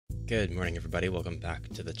Good morning, everybody. Welcome back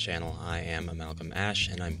to the channel. I am AmalgamAsh,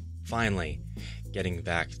 and I'm finally getting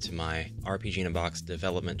back to my rpginabox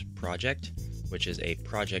development project, which is a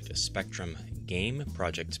Project Spectrum game.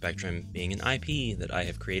 Project Spectrum being an IP that I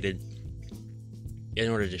have created in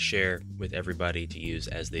order to share with everybody to use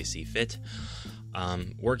as they see fit.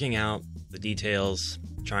 Working out the details,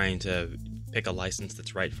 trying to pick a license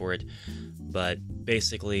that's right for it, but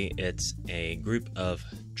basically it's a group of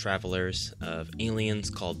travelers, of aliens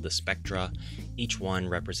called the Spectra. Each one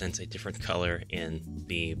represents a different color in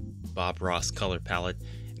the Bob Ross color palette.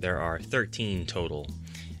 There are 13 total,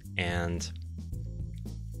 and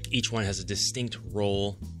each one has a distinct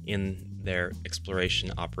role in their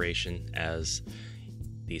exploration operation, as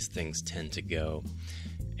these things tend to go.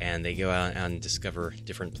 And they go out and discover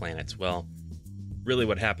different planets. Well, really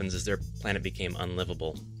what happens is their planet became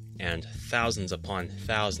unlivable, and thousands upon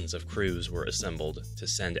thousands of crews were assembled to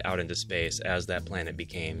send out into space as that planet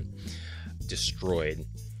became destroyed.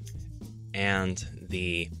 And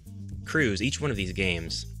the crews, each one of these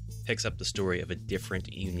games, picks up the story of a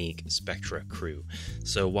different, unique Spectra crew.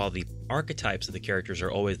 So while the archetypes of the characters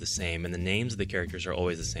are always the same, and the names of the characters are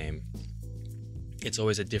always the same, it's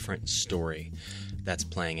always a different story that's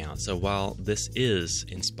playing out. So while this is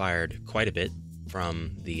inspired quite a bit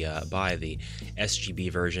from by the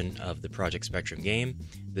SGB version of the Project Spectrum game,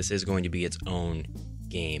 this is going to be its own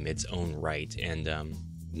game, its own right, and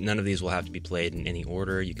none of these will have to be played in any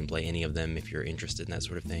order. You can play any of them if you're interested in that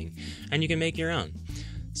sort of thing, and you can make your own.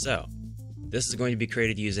 So this is going to be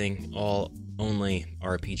created using only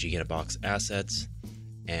rpginabox assets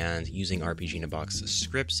and using rpginabox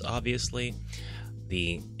scripts, obviously.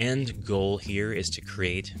 The end goal here is to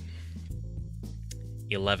create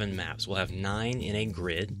 11 maps. We'll have 9 in a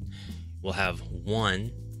grid. We'll have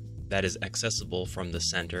 1 that is accessible from the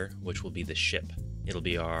center, which will be the ship. It'll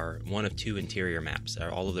be our one of 2 interior maps.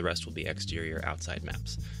 All of the rest will be exterior, outside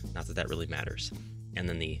maps. Not that that really matters. And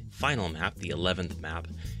then the final map, the 11th map,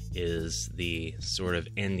 is the sort of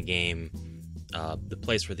end game, the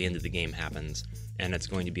place where the end of the game happens, and it's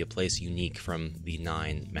going to be a place unique from the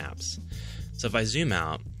 9 maps. So if I zoom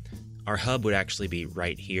out, our hub would actually be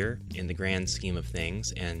right here in the grand scheme of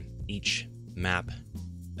things, and each map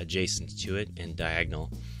adjacent to it and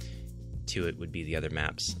diagonal to it would be the other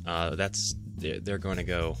maps. They're going to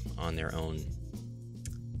go on their own.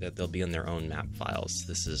 They'll be in their own map files.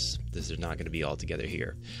 This is not going to be all together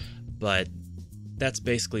here, but that's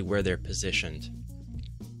basically where they're positioned.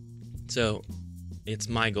 So it's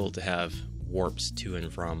my goal to have warps to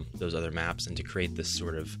and from those other maps, and to create this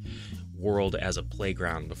sort of world as a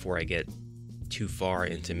playground before I get too far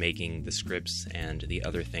into making the scripts and the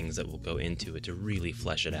other things that will go into it to really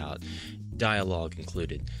flesh it out, dialogue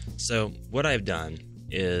included. So what I've done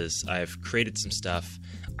is I've created some stuff.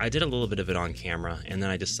 I did a little bit of it on camera, and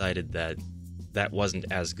then I decided that that wasn't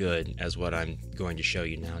as good as what I'm going to show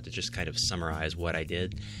you now, to just kind of summarize what I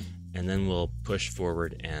did, and then we'll push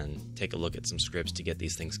forward and take a look at some scripts to get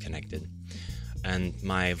these things connected. And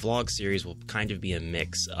my vlog series will kind of be a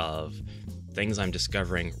mix of things I'm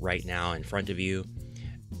discovering right now in front of you,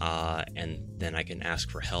 and then I can ask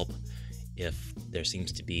for help if there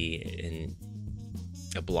seems to be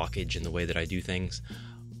a blockage in the way that I do things,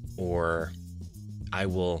 or I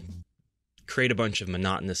will create a bunch of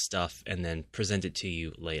monotonous stuff and then present it to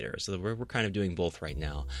you later. So we're kind of doing both right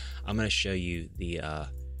now. I'm going to show you the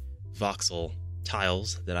voxel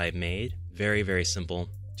tiles that I made. Very, very simple,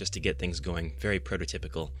 just to get things going, very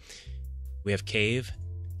prototypical. We have Cave,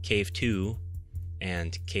 Cave 2,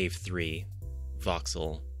 and Cave 3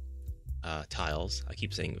 voxel tiles. I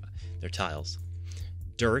keep saying they're tiles.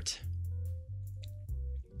 Dirt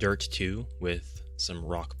 2 with some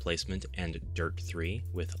rock placement, and Dirt 3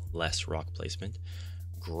 with less rock placement.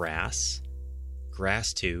 Grass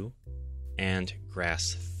 2, and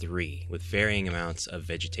Grass 3 with varying amounts of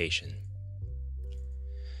vegetation.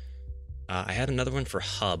 I had another one for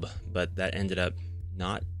hub, but that ended up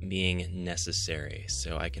not being necessary,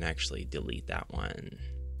 so I can actually delete that one.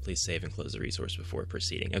 Please save and close the resource before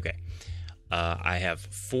proceeding. Okay, I have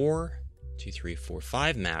 5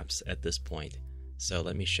 maps at this point, so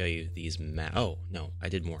let me show you these maps. Oh, no, I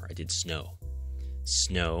did more. I did Snow,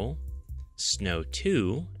 Snow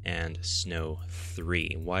 2, and Snow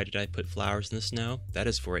 3. Why did I put flowers in the snow? That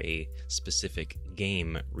is for a specific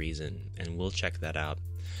game reason, and we'll check that out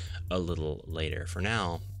a little later. For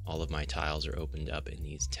now, all of my tiles are opened up in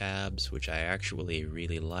these tabs, which I actually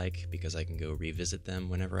really like because I can go revisit them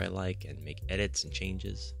whenever I like and make edits and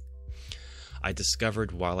changes. I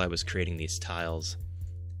discovered while I was creating these tiles,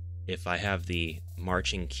 if I have the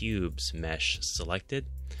marching cubes mesh selected,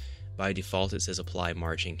 by default it says apply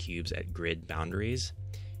marching cubes at grid boundaries.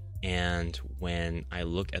 And when I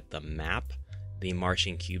look at the map, the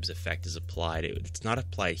marching cubes effect is applied. It's not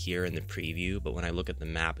applied here in the preview, but when I look at the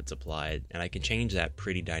map, it's applied. And I can change that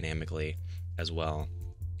pretty dynamically as well.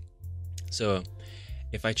 So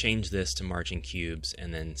if I change this to marching cubes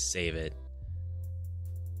and then save it,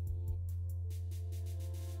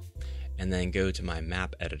 and then go to my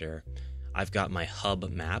map editor, I've got my hub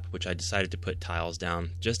map, which I decided to put tiles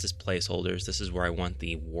down just as placeholders. This is where I want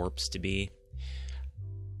the warps to be.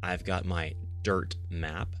 I've got my dirt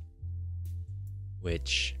map,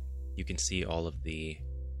 which you can see all of the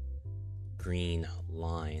green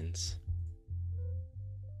lines.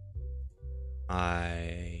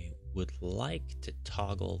 I would like to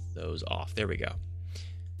toggle those off. There we go.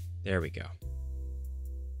 There we go.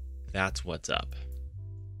 That's what's up.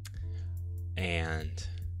 And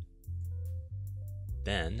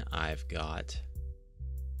then I've got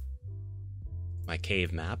my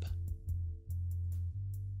cave map.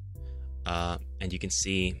 And you can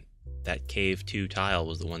see that cave 2 tile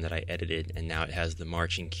was the one that I edited, and now it has the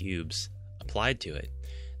marching cubes applied to it.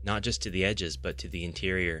 Not just to the edges, but to the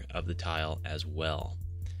interior of the tile as well.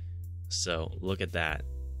 So look at that.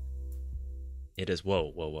 It is,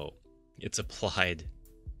 whoa. It's applied,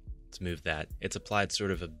 let's move that. It's applied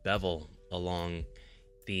sort of a bevel along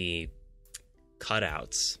the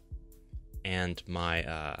cutouts, and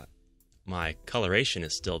my my coloration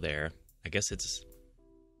is still there. I guess it's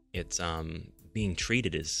being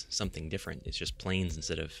treated as something different. It's just planes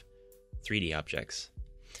instead of 3D objects.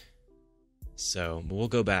 So we'll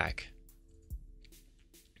go back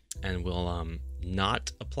and we'll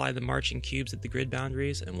not apply the marching cubes at the grid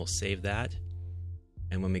boundaries, and we'll save that.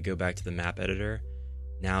 And when we go back to the map editor,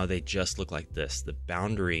 now they just look like this. The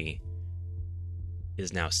boundary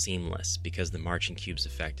is now seamless because the marching cubes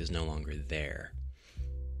effect is no longer there.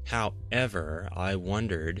 However, I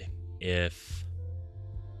wondered if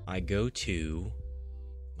I go to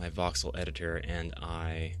my voxel editor and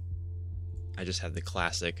I just have the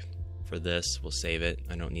classic for this. We'll save it.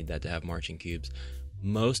 I don't need that to have marching cubes.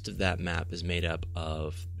 Most of that map is made up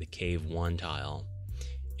of the cave 1 tile.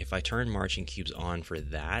 If I turn marching cubes on for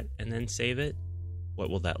that and then save it, what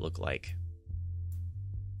will that look like?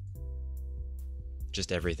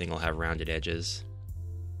 Just everything will have rounded edges.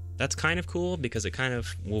 That's kind of cool because it kind of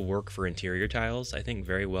will work for interior tiles, I think,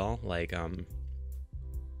 very well, like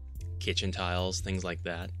kitchen tiles, things like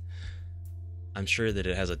that. I'm sure that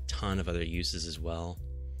it has a ton of other uses as well.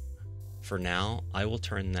 For now, I will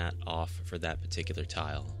turn that off for that particular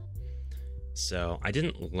tile. So I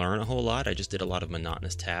didn't learn a whole lot, I just did a lot of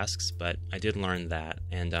monotonous tasks, but I did learn that,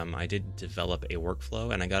 and I did develop a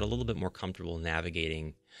workflow, and I got a little bit more comfortable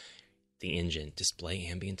navigating the engine. Display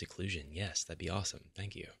ambient occlusion. Yes, that'd be awesome.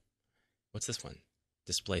 Thank you. What's this one?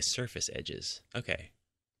 Display surface edges. Okay,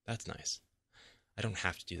 that's nice. I don't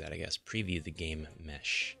have to do that, I guess. Preview the game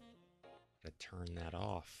mesh. I'm gonna turn that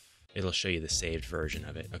off. It'll show you the saved version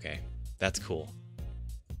of it. Okay, that's cool.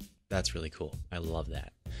 That's really cool. I love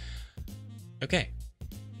that. Okay,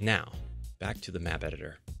 now back to the map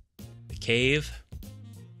editor. The cave,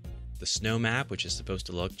 the snow map, which is supposed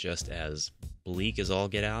to look just as bleak as all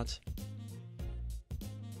get out.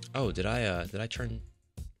 Oh, did I turn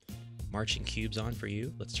marching cubes on for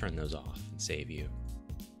you? Let's turn those off and save you.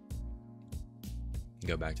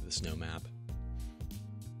 Go back to the snow map.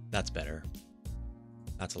 That's better.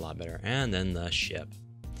 That's a lot better. And then the ship.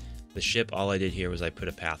 The ship, all I did here was I put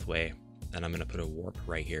a pathway, and I'm going to put a warp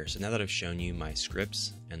right here. So now that I've shown you my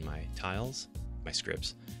scripts and my tiles,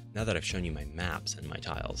 now that I've shown you my maps and my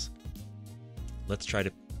tiles, let's try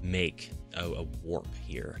to make a warp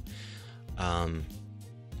here.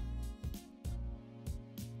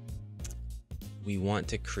 We want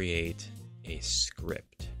to create a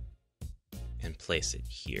script and place it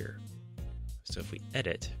here. So if we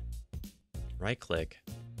edit, right click,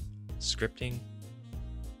 scripting,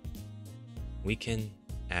 we can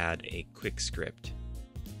add a quick script.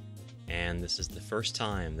 And this is the first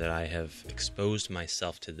time that I have exposed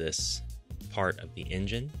myself to this part of the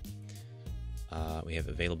engine. We have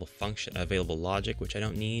available logic, which I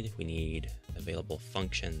don't need. We need available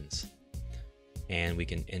functions. And we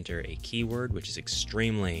can enter a keyword, which is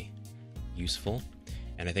extremely useful.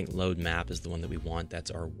 And I think load map is the one that we want.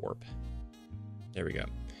 That's our warp. There we go.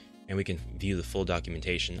 And we can view the full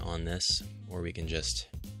documentation on this, or we can just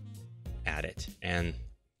add it. And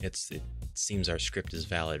it seems our script is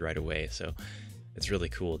valid right away. So it's really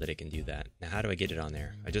cool that it can do that. Now, how do I get it on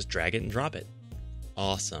there? I just drag it and drop it.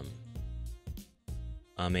 Awesome.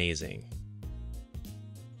 Amazing.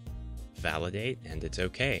 Validate, and it's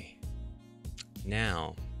okay.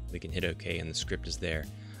 Now we can hit OK and the script is there.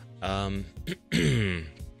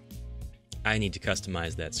 I need to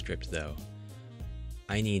customize that script though.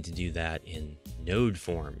 I need to do that in node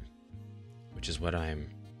form, which is what I'm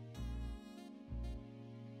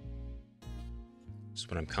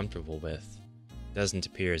comfortable with. Doesn't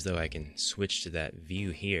appear as though I can switch to that view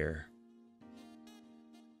here,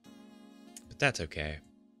 but that's okay.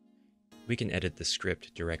 We can edit the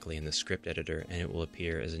script directly in the script editor and it will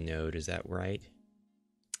appear as a node. Is that right?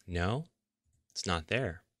 No, it's not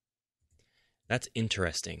there. That's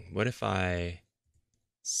interesting. What if I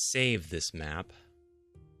save this map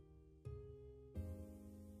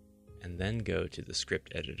and then go to the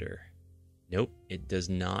script editor? Nope, it does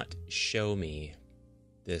not show me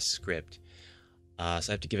this script. So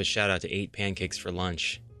I have to give a shout out to 8 Pancakes for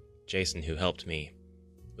Lunch, Jason, who helped me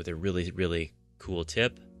with a really, really cool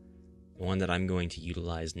tip. The one that I'm going to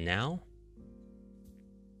utilize now.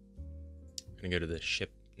 I'm going to go to the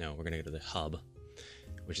ship. No, we're going to go to the hub,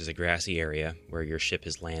 which is a grassy area where your ship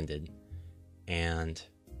has landed. And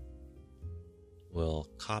we'll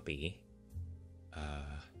copy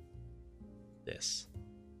this.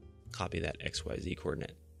 Copy that XYZ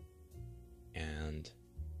coordinate. And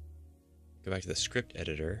go back to the script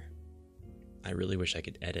editor. I really wish I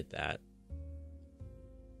could edit that.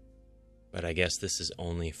 But I guess this is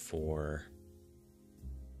only for...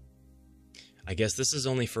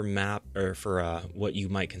 map, or for what you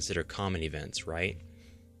might consider common events, right?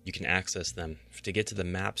 You can access them. To get to the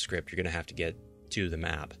map script, you're going to have to get to the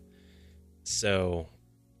map. So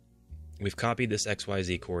we've copied this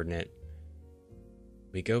XYZ coordinate.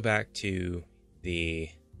 We go back to the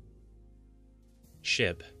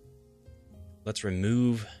ship. Let's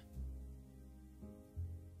remove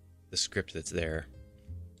the script that's there.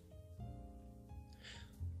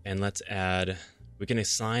 And let's add, we can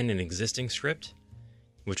assign an existing script,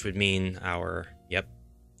 which would mean our,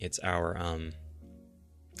 it's our,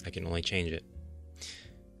 I can only change it.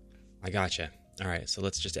 I gotcha. All right, so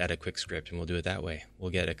let's just add a quick script and we'll do it that way. We'll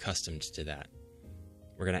get accustomed to that.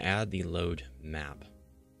 We're gonna add the load map.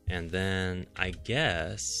 And then I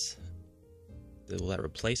guess, will that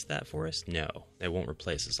replace that for us? No, that won't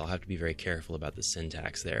replace this. I'll have to be very careful about the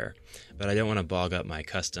syntax there. But I don't want to bog up my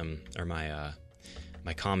custom, or my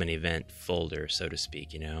common event folder, so to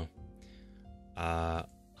speak, you know.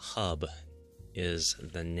 Hub is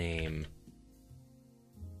the name,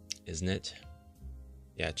 isn't it?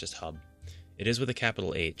 Yeah, it's just hub. It is with a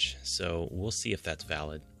capital H, so we'll see if that's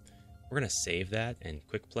valid. We're going to save that and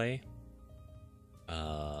quick play.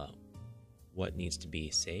 What needs to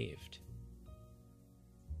be saved?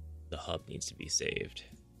 The hub needs to be saved.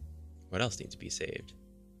 What else needs to be saved?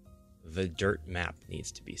 The dirt map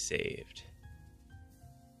needs to be saved.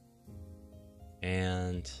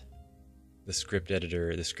 And the script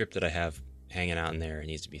editor, the script that I have hanging out in there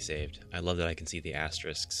needs to be saved. I love that I can see the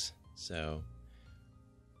asterisks. So,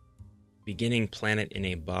 beginning planet in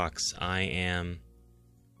a box. I am,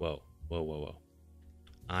 whoa.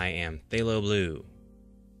 I am Phthalo Blue.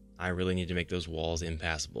 I really need to make those walls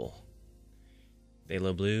impassable.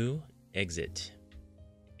 Phthalo Blue, exit.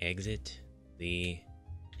 Exit the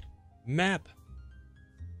map.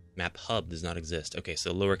 Map hub does not exist. Okay,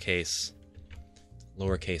 so lowercase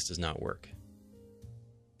does not work.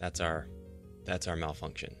 That's our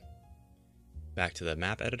malfunction. Back to the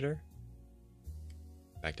map editor.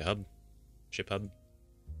 Back to hub, ship hub.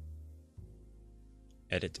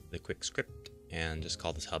 Edit the quick script and just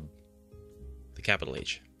call this hub the capital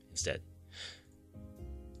H instead.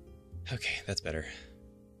 Okay, that's better.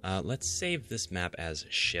 Let's save this map as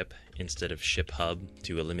ship instead of ship hub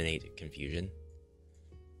to eliminate confusion.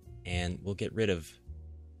 And we'll get rid of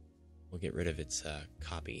its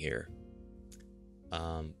copy here.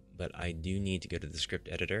 But I do need to go to the script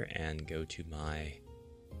editor and go to my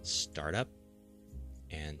startup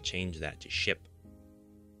and change that to ship.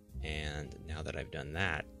 And now that I've done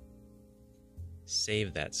that,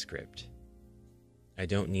 save that script. I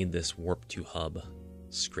don't need this warp to hub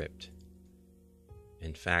script.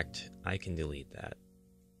 In fact, I can delete that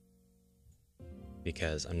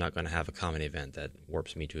because I'm not going to have a common event that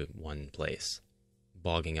warps me to one place,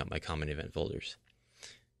 bogging up my common event folders.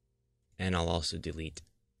 And I'll also delete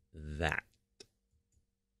that.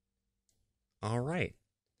 All right.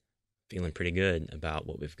 Feeling pretty good about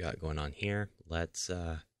what we've got going on here. Let's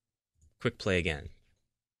quick play again.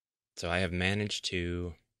 So I have managed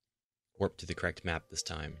to warp to the correct map this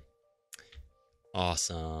time.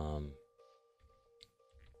 Awesome.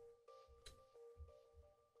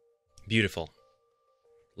 Beautiful.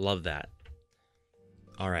 Love that.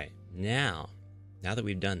 All right. Now that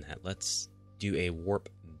we've done that, let's do a warp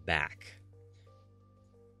back.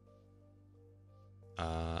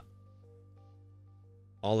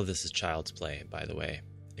 All of this is child's play, by the way.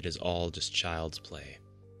 It is all just child's play.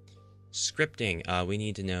 Scripting. We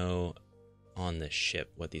need to know on the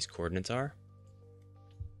ship what these coordinates are.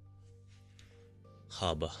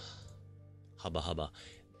 Hubba.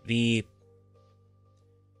 The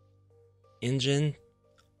engine,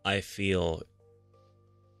 I feel...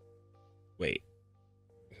 Wait.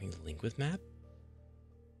 Link with map?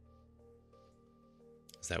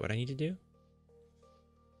 Is that what I need to do?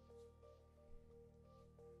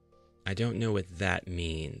 I don't know what that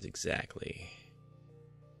means exactly.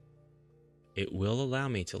 It will allow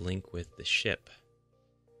me to link with the ship,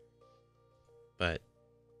 but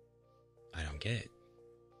I don't get it.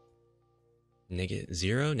 -0,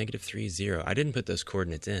 -3, 0. I didn't put those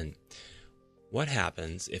coordinates in. What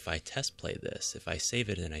happens if I test play this? If I save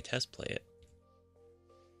it and I test play it?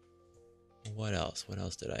 What else? What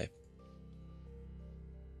else did I...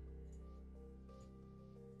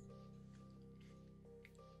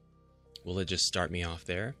 Will it just start me off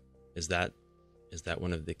there? Is that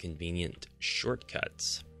one of the convenient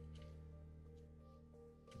shortcuts?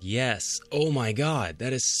 Yes. Oh my god,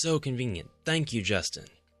 that is so convenient. Thank you, Justin.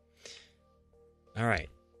 All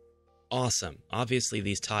right. Awesome. Obviously,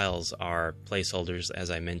 these tiles are placeholders,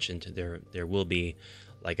 as I mentioned. There will be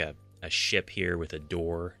like a ship here with a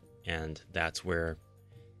door, and that's where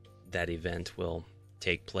that event will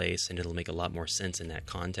take place, and it'll make a lot more sense in that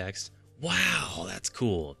context. Wow, that's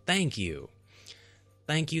cool. Thank you.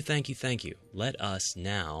 Thank you. Let us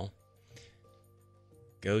now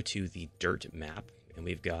go to the dirt map, and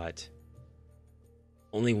we've got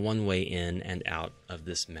only one way in and out of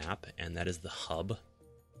this map, and that is the hub.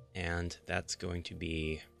 And that's going to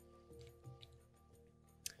be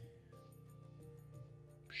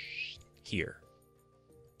here.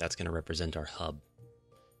 That's going to represent our hub,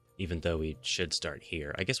 even though we should start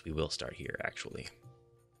here. I guess we will start here, actually.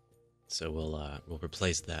 So we'll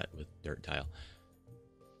replace that with dirt tile.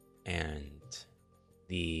 And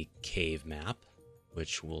the cave map,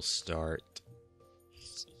 which will start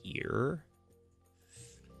here.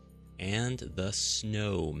 And the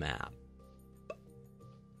snow map,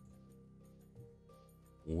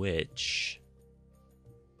 which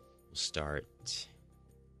will start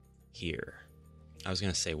here. I was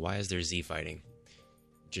going to say, why is there Z fighting?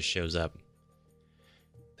 It just shows up.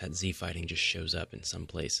 That Z fighting just shows up in some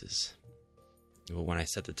places. But when I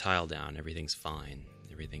set the tile down, everything's fine.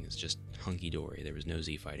 Everything is just hunky-dory. There was no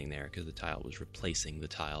Z fighting there because the tile was replacing the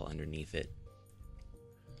tile underneath it.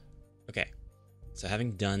 Okay, so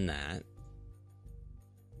having done that,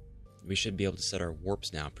 we should be able to set our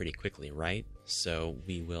warps now pretty quickly, right? So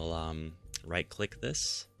we will right-click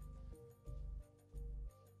this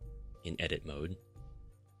in edit mode,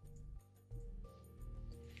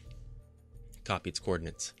 copy its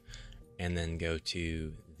coordinates, and then go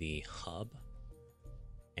to the hub,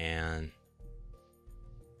 and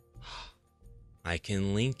I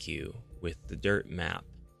can link you with the dirt map.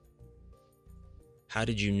 How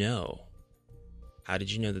did you know? How did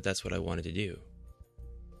you know that that's what I wanted to do?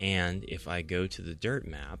 And if I go to the dirt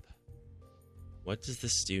map, what does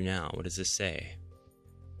this do now? What does this say?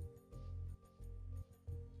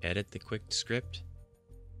 Edit the quick script?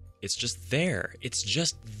 It's just there. It's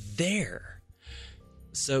just there.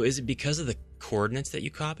 So is it because of the coordinates that you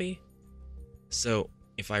copy? So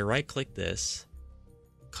if I right-click this,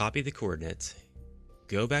 copy the coordinates,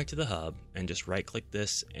 go back to the hub, and just right-click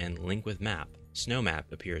this and link with map, snow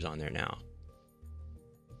map appears on there now.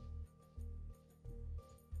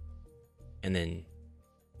 And then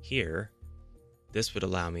here, this would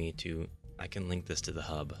allow me to, I can link this to the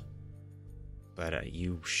hub, but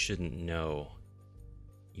you shouldn't know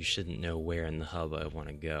where in the hub I want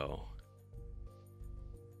to go,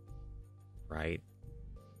 right?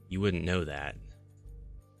 You wouldn't know that.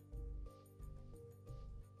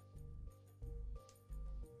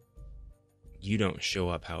 You don't show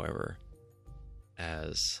up, however,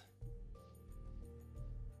 as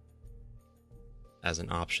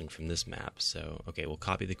an option from this map. So, okay, we'll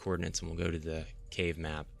copy the coordinates and we'll go to the cave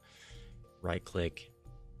map, right click,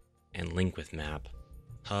 and link with map.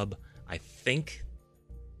 Hub, I think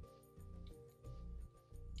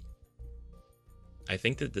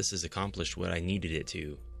that this has accomplished what I needed it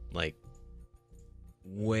to, like,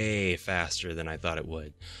 way faster than I thought it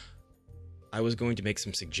would. I was going to make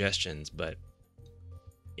some suggestions, but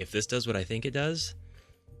if this does what I think it does,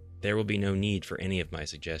 there will be no need for any of my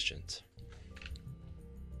suggestions.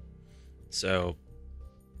 So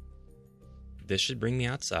this should bring me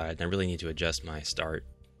outside. I really need to adjust my start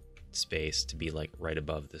space to be like right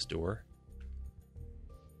above this door.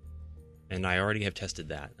 And I already have tested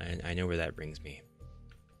that. I know where that brings me.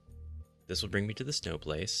 This will bring me to the snow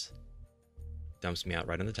place. Dumps me out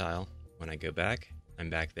right on the tile. When I go back, I'm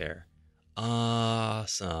back there.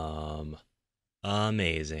 Awesome.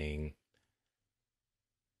 Amazing.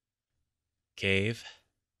 Cave.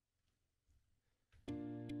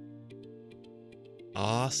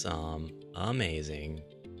 Awesome. Amazing.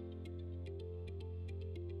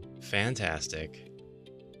 Fantastic.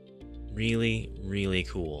 Really, really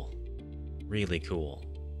cool. Really cool.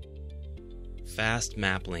 Fast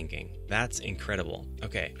map linking. That's incredible.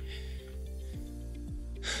 Okay.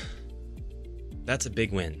 That's a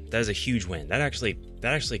big win. That is a huge win. That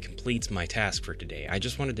actually completes my task for today. I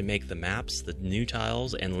just wanted to make the maps, the new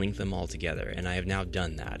tiles, and link them all together, and I have now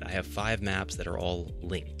done that. I have 5 maps that are all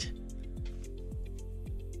linked.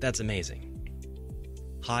 That's amazing.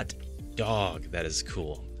 Hot dog. That is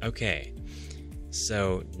cool. Okay.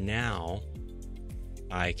 So now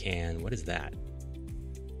I can... What is that?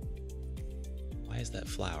 Why is that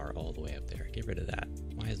flower all the way up there? Get rid of that.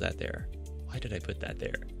 Why is that there? Why did I put that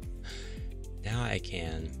there? Now I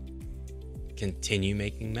can continue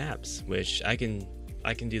making maps, which I can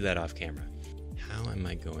do that off camera. How am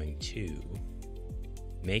I going to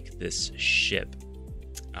make this ship?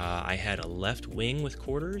 I had a left wing with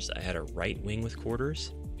quarters, I had a right wing with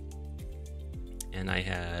quarters, and I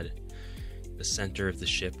had the center of the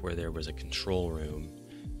ship where there was a control room.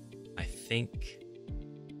 I think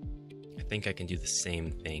I can do the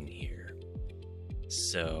same thing here.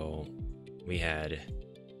 So we had...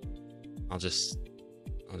 I'll just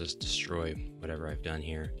destroy whatever I've done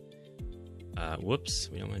here. Whoops,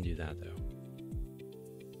 we don't want to do that though.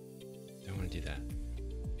 Don't want to do that.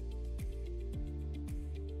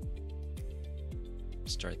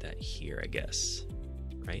 Start that here, I guess.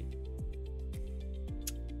 Right?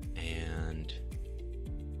 And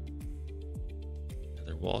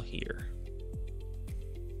another wall here.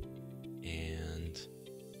 And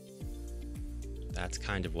that's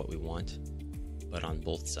kind of what we want, but on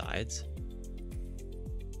both sides.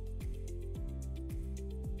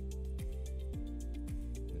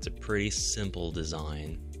 It's a pretty simple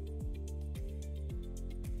design.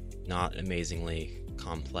 Not amazingly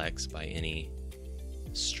complex by any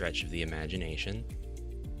stretch of the imagination.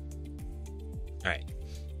 Alright,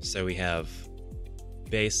 so we have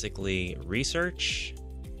basically research,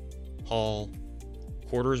 hall,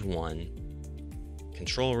 quarters 1,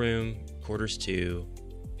 control room, quarters 2,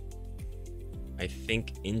 I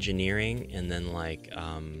think engineering, and then like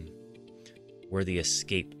where the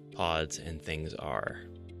escape pods and things are.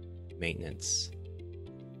 Maintenance.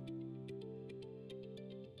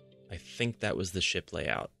 I think that was the ship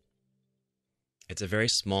layout. It's a very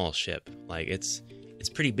small ship. Like it's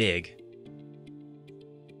pretty big.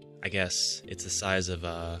 I guess it's the size of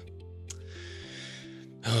I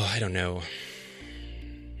don't know,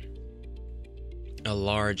 a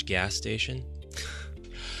large gas station.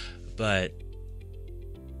 But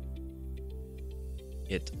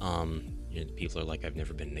it you know, people are like, I've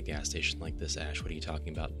never been in a gas station like this, Ash. What are you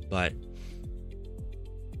talking about? But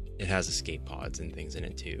it has escape pods and things in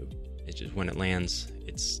it too. It's just when it lands,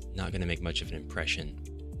 it's not going to make much of an impression.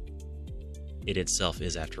 It itself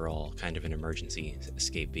is, after all, kind of an emergency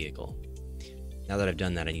escape vehicle. Now that I've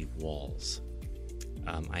done that, I need walls.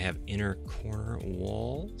 I have inner corner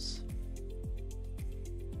walls.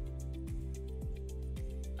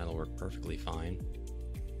 That'll work perfectly fine.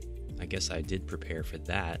 I guess I did prepare for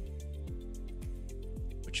that,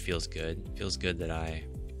 which feels good. Feels good that I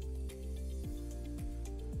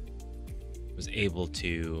was able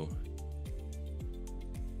to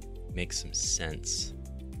make some sense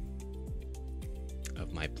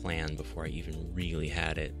of my plan before I even really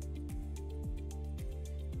had it.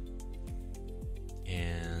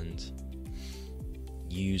 And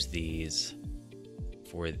use these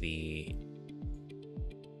for the...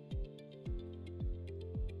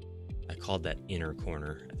 I called that inner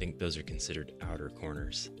corner. I think those are considered outer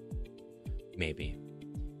corners. Maybe.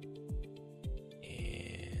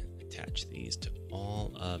 And attach these to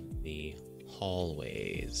all of the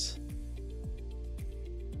hallways.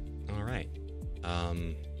 All right.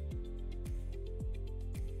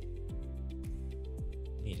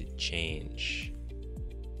 Need to change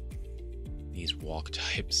these walk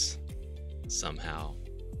types somehow.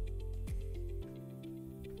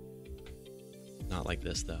 Not like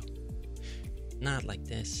this though. Not like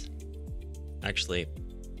this. Actually,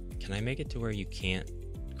 can I make it to where you can't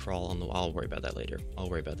crawl on the wall? I'll worry about that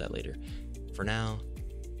later. For now,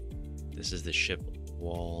 this is the ship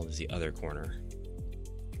wall. This is the other corner.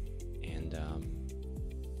 And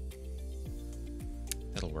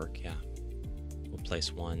that'll work, yeah. We'll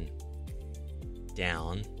place one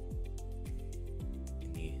down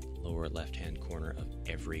in the lower left-hand corner of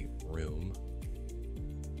every room.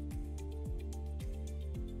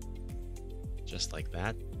 just like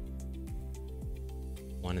that.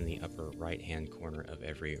 One in the upper right-hand corner of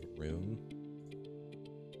every room.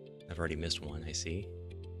 I've already missed one, I see.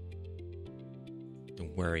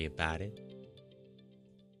 Don't worry about it.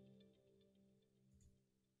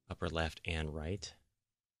 Upper left and right.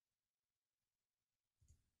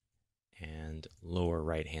 And lower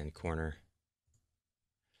right-hand corner.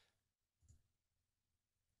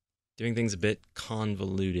 Doing things a bit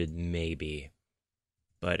convoluted, maybe.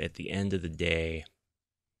 But at the end of the day,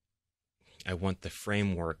 I want the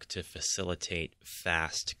framework to facilitate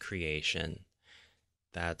fast creation.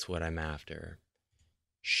 That's what I'm after.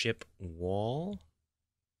 Ship wall?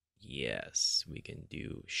 Yes, we can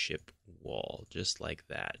do ship wall just like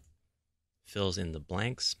that. Fills in the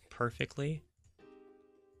blanks perfectly.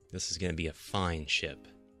 This is going to be a fine ship.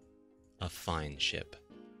 A fine ship.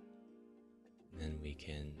 Then we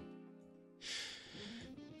can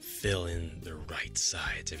fill in the right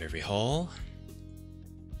sides of every hall.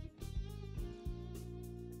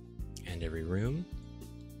 And every room.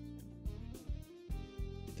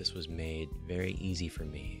 This was made very easy for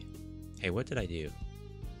me. Hey, what did I do?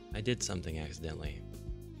 I did something accidentally.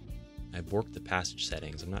 I borked the passage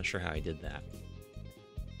settings. I'm not sure how I did that.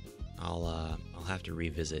 I'll have to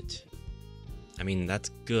revisit. I mean, that's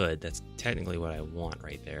good. That's technically what I want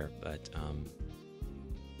right there, but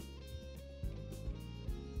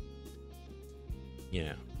you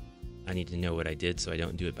know, I need to know what I did so I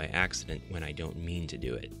don't do it by accident when I don't mean to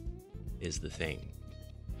do it, is the thing.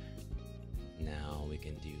 Now we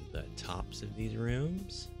can do the tops of these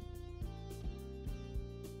rooms.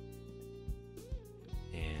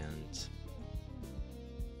 And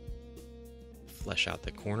flesh out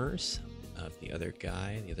the corners of the other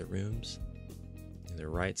guy, the other rooms. And the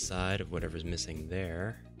right side of whatever's missing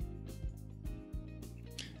there.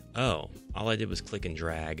 Oh, all I did was click and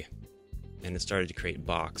drag. And it started to create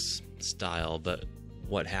box style, but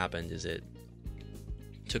what happened is it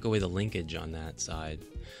took away the linkage on that side.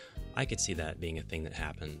 I could see that being a thing that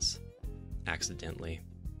happens accidentally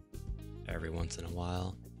every once in a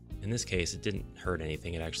while. In this case, it didn't hurt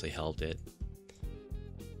anything, it actually helped it.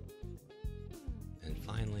 And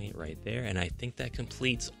finally, right there, and I think that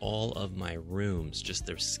completes all of my rooms, just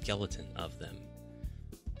the skeleton of them.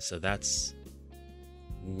 So that's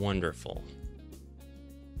wonderful.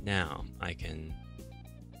 Now, I can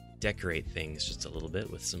decorate things just a little bit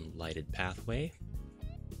with some lighted pathway.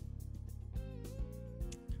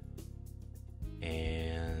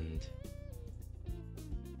 And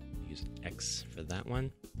use an X for that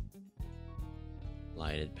one.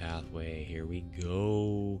 Lighted pathway, here we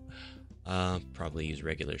go. Probably use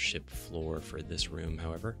regular ship floor for this room,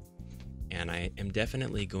 however. And I am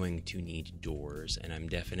definitely going to need doors, and I'm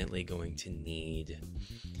definitely going to need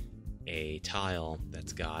a tile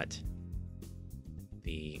that's got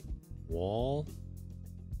the wall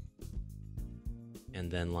and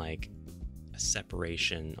then like a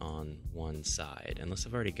separation on one side, unless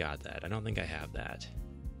I've already got that. I don't think I have that.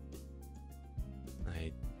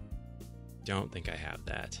 I don't think I have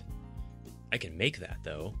that. I can make that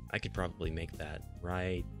though. I could probably make that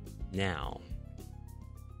right now.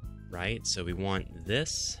 Right? So we want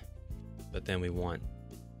this, but then we want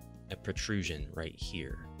a protrusion right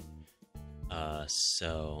here.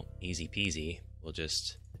 So easy peasy. We'll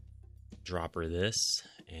just dropper this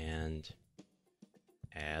and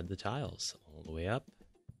add the tiles all the way up,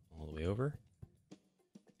 all the way over,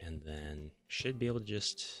 and then should be able to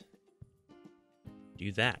just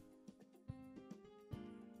do that.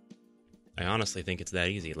 I honestly think it's that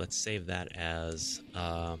easy. Let's save that as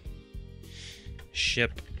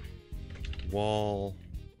ship wall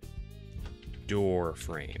door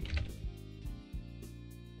frame.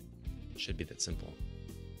 Should be that simple.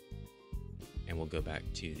 And we'll go back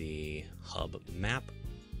to the hub map.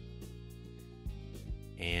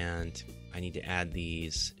 And I need to add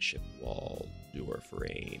these ship wall door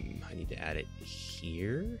frame. I need to add it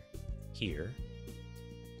here, here,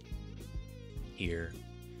 here,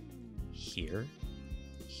 here,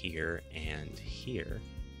 here, and here.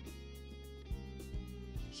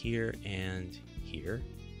 Here and here.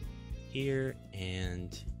 Here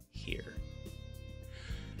and here.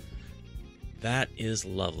 That is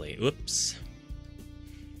lovely. Whoops.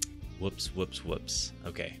 Whoops, whoops, whoops.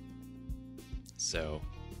 Okay. So,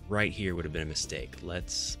 right here would have been a mistake.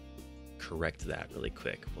 Let's correct that really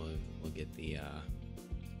quick. We'll get the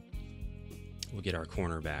we'll get our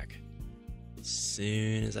corner back. As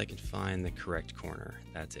soon as I can find the correct corner.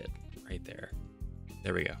 That's it. Right there.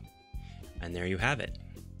 There we go. And there you have it.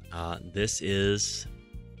 This is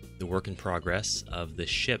the work in progress of the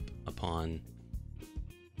ship upon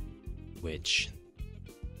which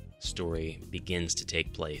story begins to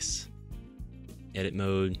take place. edit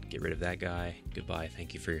mode, get rid of that guy. Goodbye,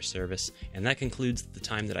 thank you for your service. And that concludes the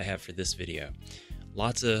time that I have for this video.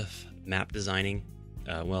 Lots of map designing,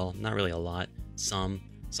 well, not really a lot. Some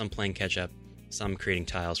playing catch up, some creating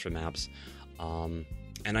tiles for maps.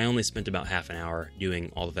 And I only spent about half an hour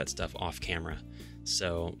doing all of that stuff off camera.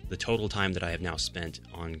 So the total time that I have now spent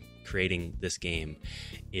on creating this game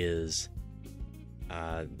is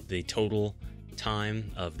the total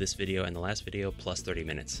time of this video and the last video plus 30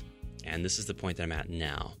 minutes. And this is the point that I'm at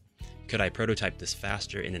now. Could I prototype this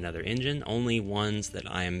faster in another engine? Only ones that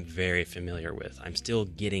I am very familiar with. I'm still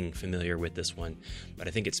getting familiar with this one, but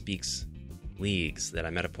I think it speaks leagues that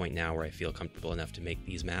I'm at a point now where I feel comfortable enough to make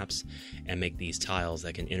these maps and make these tiles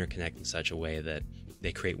that can interconnect in such a way that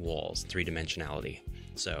they create walls, three-dimensionality.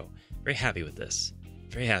 So, very happy with this.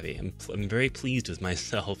 Very happy. I'm very pleased with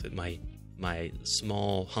myself at my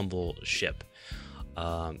small, humble ship.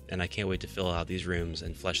 And I can't wait to fill out these rooms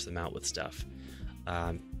and flesh them out with stuff.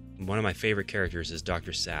 One of my favorite characters is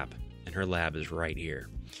Dr. Sap, and her lab is right here.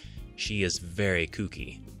 She is very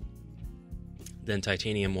kooky. Then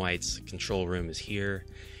Titanium White's control room is here,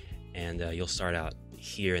 and you'll start out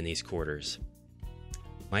here in these quarters.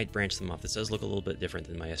 Might branch them off. This does look a little bit different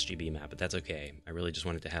than my SGB map, but that's okay. I really just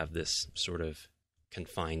wanted to have this sort of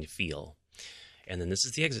confined feel. And then this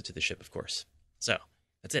is the exit to the ship, of course. So,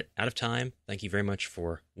 that's it. Out of time. Thank you very much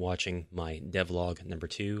for watching my devlog number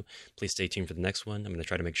 2. Please stay tuned for the next one. I'm going to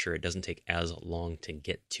try to make sure it doesn't take as long to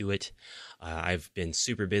get to it. I've been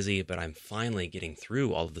super busy, but I'm finally getting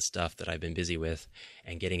through all of the stuff that I've been busy with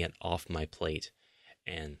and getting it off my plate.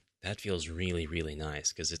 And that feels really, really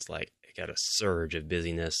nice because it's like I got a surge of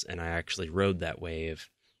busyness and I actually rode that wave,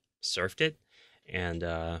 surfed it, and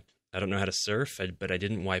I don't know how to surf, but I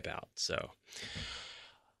didn't wipe out. So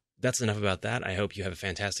that's enough about that. I hope you have a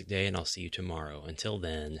fantastic day, and I'll see you tomorrow. Until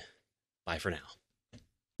then, bye for now.